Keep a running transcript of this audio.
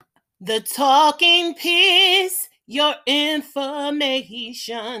The talking piece, your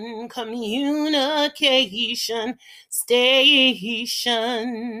information, communication station.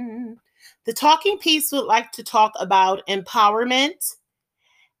 The talking piece would like to talk about empowerment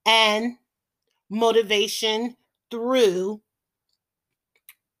and motivation through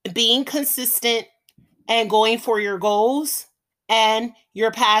being consistent and going for your goals and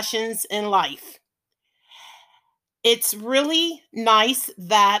your passions in life. It's really nice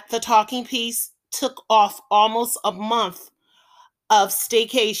that the talking piece took off almost a month of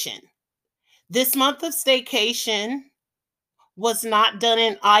staycation. This month of staycation was not done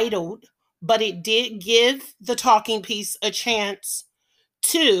and idled, but it did give the talking piece a chance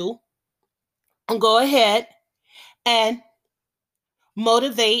to go ahead and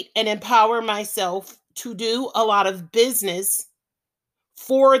motivate and empower myself to do a lot of business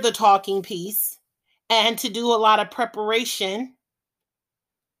for the talking piece and to do a lot of preparation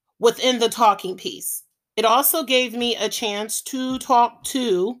within the talking piece. It also gave me a chance to talk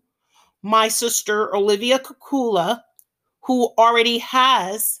to my sister, Olivia Kukula, who already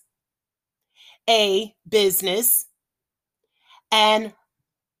has a business, and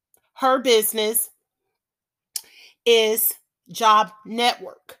her business is Job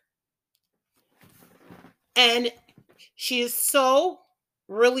Network. And she is so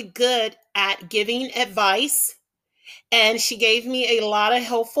really good at giving advice, and she gave me a lot of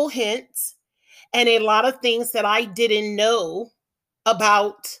helpful hints and a lot of things that I didn't know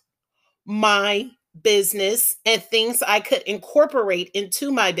about my business and things I could incorporate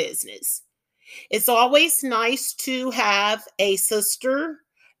into my business. It's always nice to have a sister,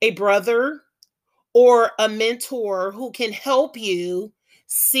 a brother, or a mentor who can help you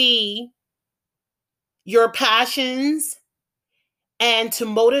see your passions and to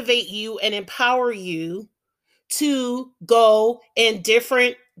motivate you and empower you to go in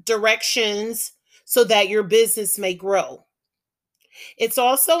different directions so that your business may grow. It's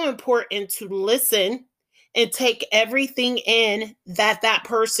also important to listen and take everything in that that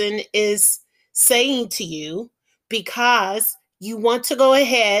person is saying to you, because you want to go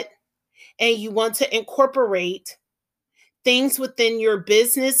ahead and you want to incorporate things within your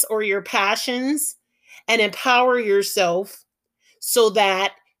business or your passions and empower yourself so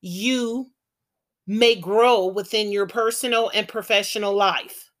that you may grow within your personal and professional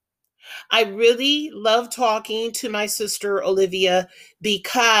life. I really love talking to my sister Olivia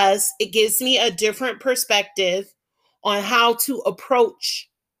because it gives me a different perspective on how to approach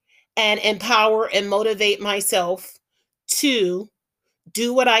and empower and motivate myself to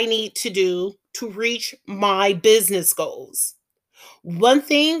do what I need to do to reach my business goals. One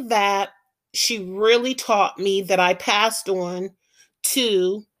thing that she really taught me that I passed on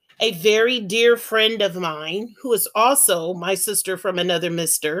to a very dear friend of mine, who is also my sister from another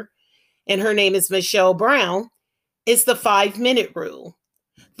mister, and her name is Michelle Brown, is the 5-minute rule.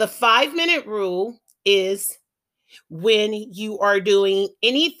 The 5-minute rule is when you are doing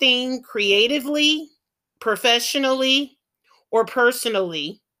anything creatively, professionally, or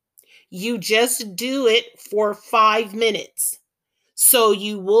personally, you just do it for 5 minutes. So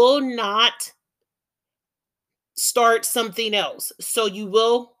you will not start something else. So you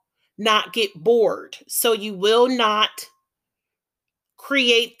will not get bored. So you will not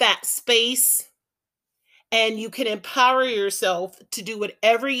create that space, and you can empower yourself to do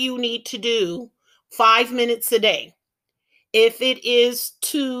whatever you need to do 5 minutes a day. If it is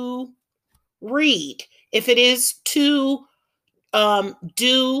to read, if it is to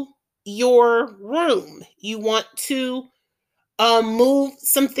do your room, you want to move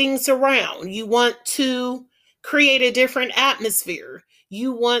some things around, you want to create a different atmosphere,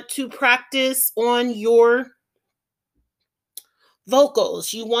 you want to practice on your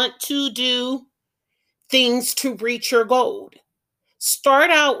vocals, you want to do things to reach your goal.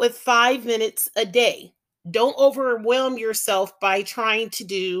 Start out with 5 minutes a day. Don't overwhelm yourself by trying to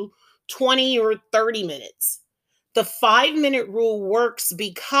do 20 or 30 minutes. The 5-minute rule works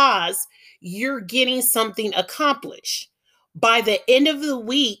because you're getting something accomplished. By the end of the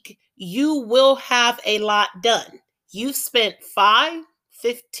week, you will have a lot done. You've spent 5,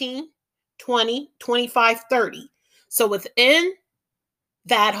 15, 20, 25, 30. So within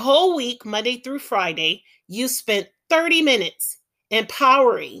that whole week, Monday through Friday, you spent 30 minutes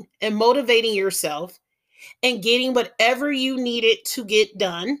empowering and motivating yourself and getting whatever you needed to get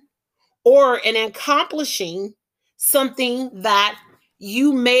done, or in accomplishing something that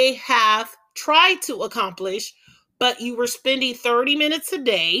you may have tried to accomplish, but you were spending 30 minutes a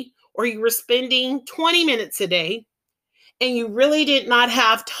day or you were spending 20 minutes a day, and you really did not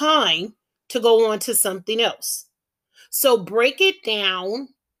have time to go on to something else. So break it down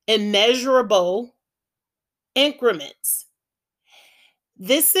in measurable increments.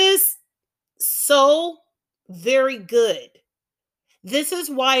 This is so very good. This is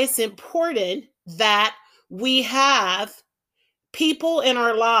why it's important that we have people in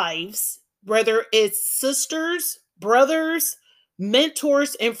our lives, whether it's sisters, brothers,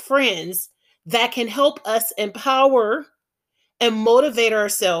 mentors, and friends, that can help us empower and motivate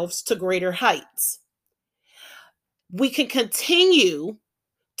ourselves to greater heights. We can continue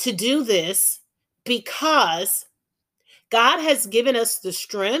to do this because God has given us the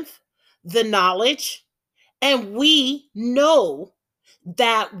strength, the knowledge, and we know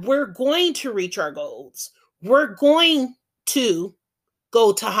that we're going to reach our goals. We're going to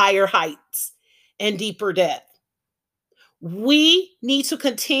go to higher heights and deeper depth. We need to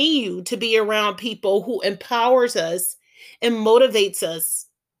continue to be around people who empowers us and motivates us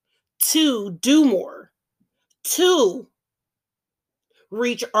to do more, to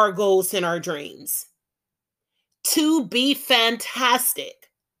reach our goals and our dreams, to be fantastic.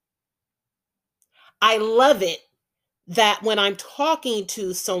 I love it that when I'm talking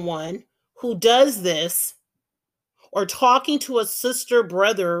to someone who does this, or talking to a sister,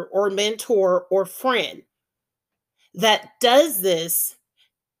 brother, or mentor or friend that does this,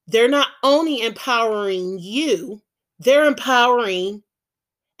 they're not only empowering you, they're empowering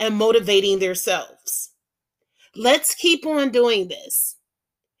and motivating themselves. Let's keep on doing this.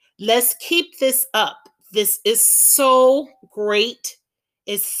 Let's keep this up. This is so great.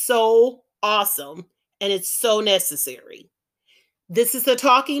 It's so awesome. And it's so necessary. This is the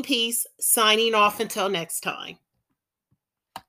Talking Piece, signing off until next time.